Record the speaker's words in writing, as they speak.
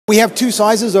We have two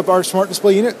sizes of our smart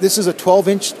display unit. This is a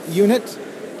 12-inch unit.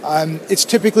 It's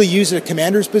typically used in a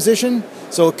commander's position,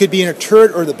 so it could be in a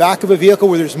turret or the back of a vehicle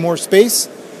where there's more space,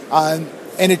 and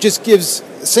it just gives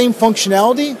the same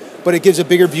functionality, but it gives a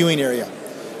bigger viewing area.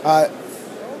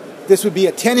 This would be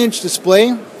a 10-inch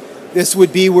display. This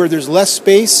would be where there's less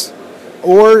space,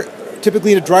 or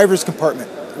typically in a driver's compartment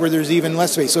where there's even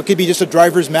less space. So it could be just a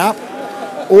driver's map,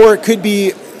 or it could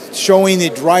be showing the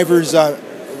driver's,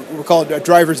 we call it a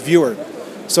driver's viewer.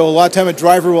 So a lot of time a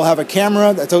driver will have a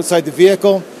camera that's outside the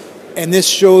vehicle, and this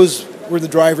shows where the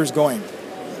driver's going.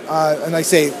 And like I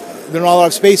say, there's not a lot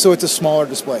of space, so it's a smaller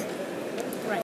display.